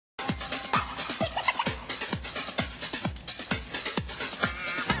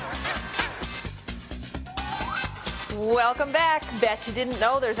Welcome back. Bet you didn't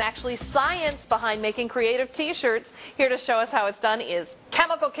know there's actually science behind making creative t-shirts. Here to show us how it's done is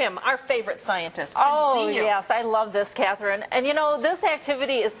Chemical Kim, our favorite scientist. Oh, yes, I love this, Catherine. And you know, this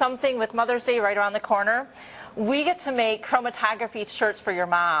activity is something with Mother's Day right around the corner. We get to make chromatography shirts for your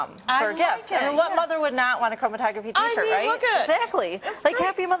mom for a gift. I mean, what mother would not want a chromatography t-shirt, right? Look at it. Exactly. It's like, great.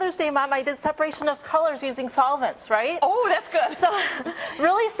 Happy Mother's Day, Mom. I did separation of colors using solvents, right? Oh, that's good. So,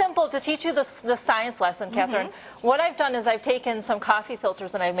 really simple to teach you the science lesson, Catherine. What I've done is I've taken some coffee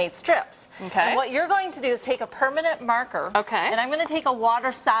filters and I've made strips. Okay. And what you're going to do is take a permanent marker. Okay. And I'm going to take a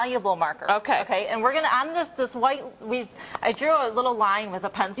water-soluble marker. Okay. Okay. And we're going to, on this white, I drew a little line with a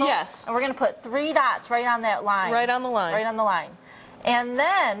pencil. Yes. And we're going to put 3 dots right on that line. Right on the line. Right on the line. And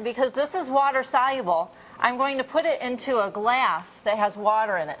then, because this is water-soluble, I'm going to put it into a glass that has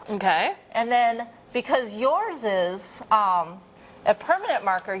water in it. Okay. And then, because yours is a permanent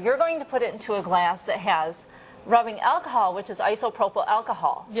marker, you're going to put it into a glass that has rubbing alcohol, which is isopropyl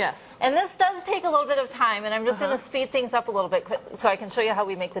alcohol. Yes. And this does take a little bit of time, and I'm just going to speed things up a little bit so I can show you how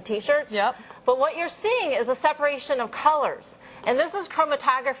we make the t-shirts. Yep. But what you're seeing is a separation of colors. And this is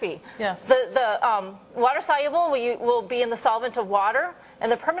chromatography. Yes. The water-soluble will be in the solvent of water,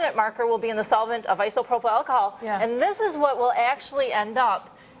 and the permanent marker will be in the solvent of isopropyl alcohol. Yeah. And this is what will actually end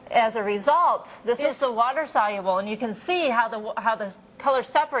up as a result. This is the water-soluble, and you can see how the colors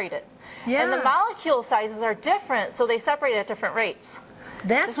separate it. Yeah. And the molecule sizes are different, so they separate at different rates.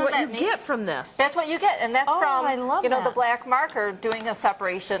 That's what you get from this. That's what you get, and that's from I love the black marker doing a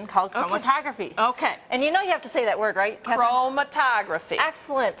separation called chromatography. Okay. And you know you have to say that word, right, Catherine? Chromatography.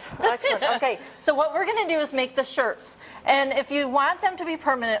 Excellent. Excellent. Okay. So what we're going to do is make the shirts. And if you want them to be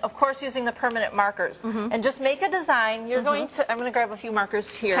permanent, of course, using the permanent markers. And just make a design. You're going to, I'm going to grab a few markers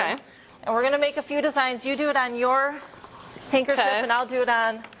here. Okay. And we're going to make a few designs. You do it on your handkerchief, and I'll do it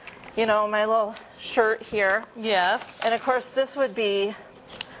on, my little shirt here. Yes. And of course, this would be,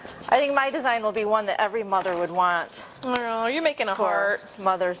 I think my design will be one that every mother would want. Oh, you're making a heart.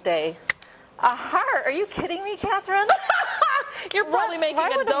 Mother's Day. A heart? Are you kidding me, Catherine? You're probably making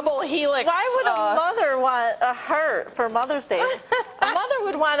a double helix. Why would a mother want a heart for Mother's Day? A mother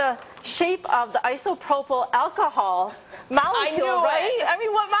would want a shape of the isopropyl alcohol molecule, right? I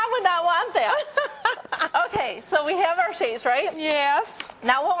mean, what mom would not want that? Okay, so we have our shapes, right? Yes.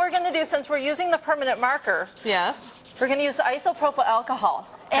 Now what we're going to do, since we're using the permanent marker, yes, we're going to use the isopropyl alcohol.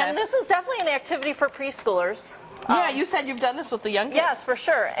 Okay. And this is definitely an activity for preschoolers. Yeah, you said you've done this with the young kids. Yes, for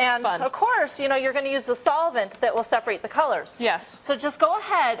sure. And of course, you're going to use the solvent that will separate the colors. Yes. So just go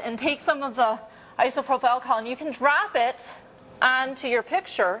ahead and take some of the isopropyl alcohol, and you can drop it onto your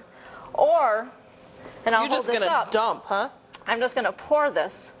picture, or, and I'll hold this up. You're just going to dump, huh? I'm just going to pour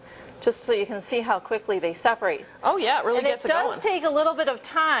this, just so you can see how quickly they separate. Oh, yeah, it really gets it going. And it does take a little bit of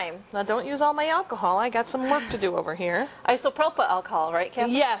time. Now, don't use all my alcohol. I got some work to do over here. Isopropyl alcohol, right,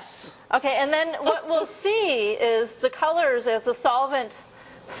 Catherine? Yes. Okay, and then what we'll see is the colors, as the solvent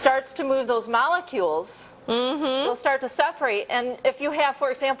starts to move those molecules, they'll start to separate. And if you have, for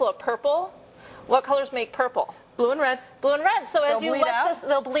example, a purple, what colors make purple? Blue and red. Blue and red. So as you let this,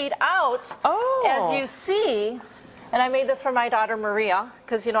 they'll bleed out. Oh. As you see. And I made this for my daughter Maria,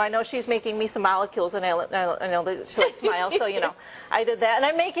 because I know she's making me some molecules, and I know that she'll smile, so I did that. And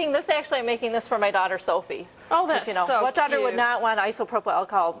I'm making this for my daughter Sophie. Oh, that's so what daughter cute. Would not want an isopropyl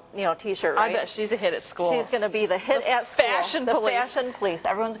alcohol, t-shirt, right? I bet she's a hit at school. She's going to be the hit at school. Fashion police. The fashion police.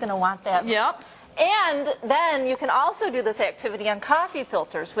 Everyone's going to want that. Yep. And then you can also do this activity on coffee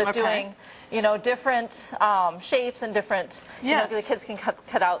filters with doing, different shapes and different, the kids can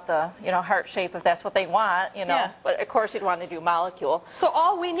cut out the, heart shape if that's what they want, But of course you'd want to do molecule. So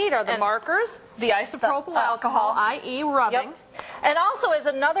all we need are the markers, the isopropyl alcohol, i.e. rubbing. Yep. And also, as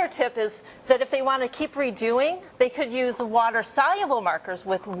another tip is that if they want to keep redoing, they could use water-soluble markers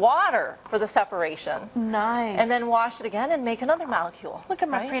with water for the separation. Nice. And then wash it again and make another molecule. Look at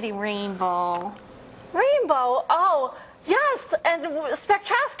my pretty rainbow. Rainbow? Oh, yes. And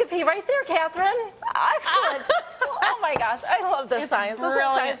spectroscopy right there, Catherine. Excellent. Oh, my gosh. I love this science. This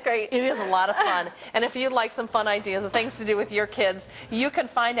science is great. It is a lot of fun. And if you'd like some fun ideas and things to do with your kids, you can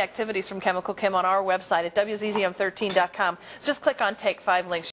find activities from Chemical Kim on our website at wzzm13.com. Just click on Take 5 links.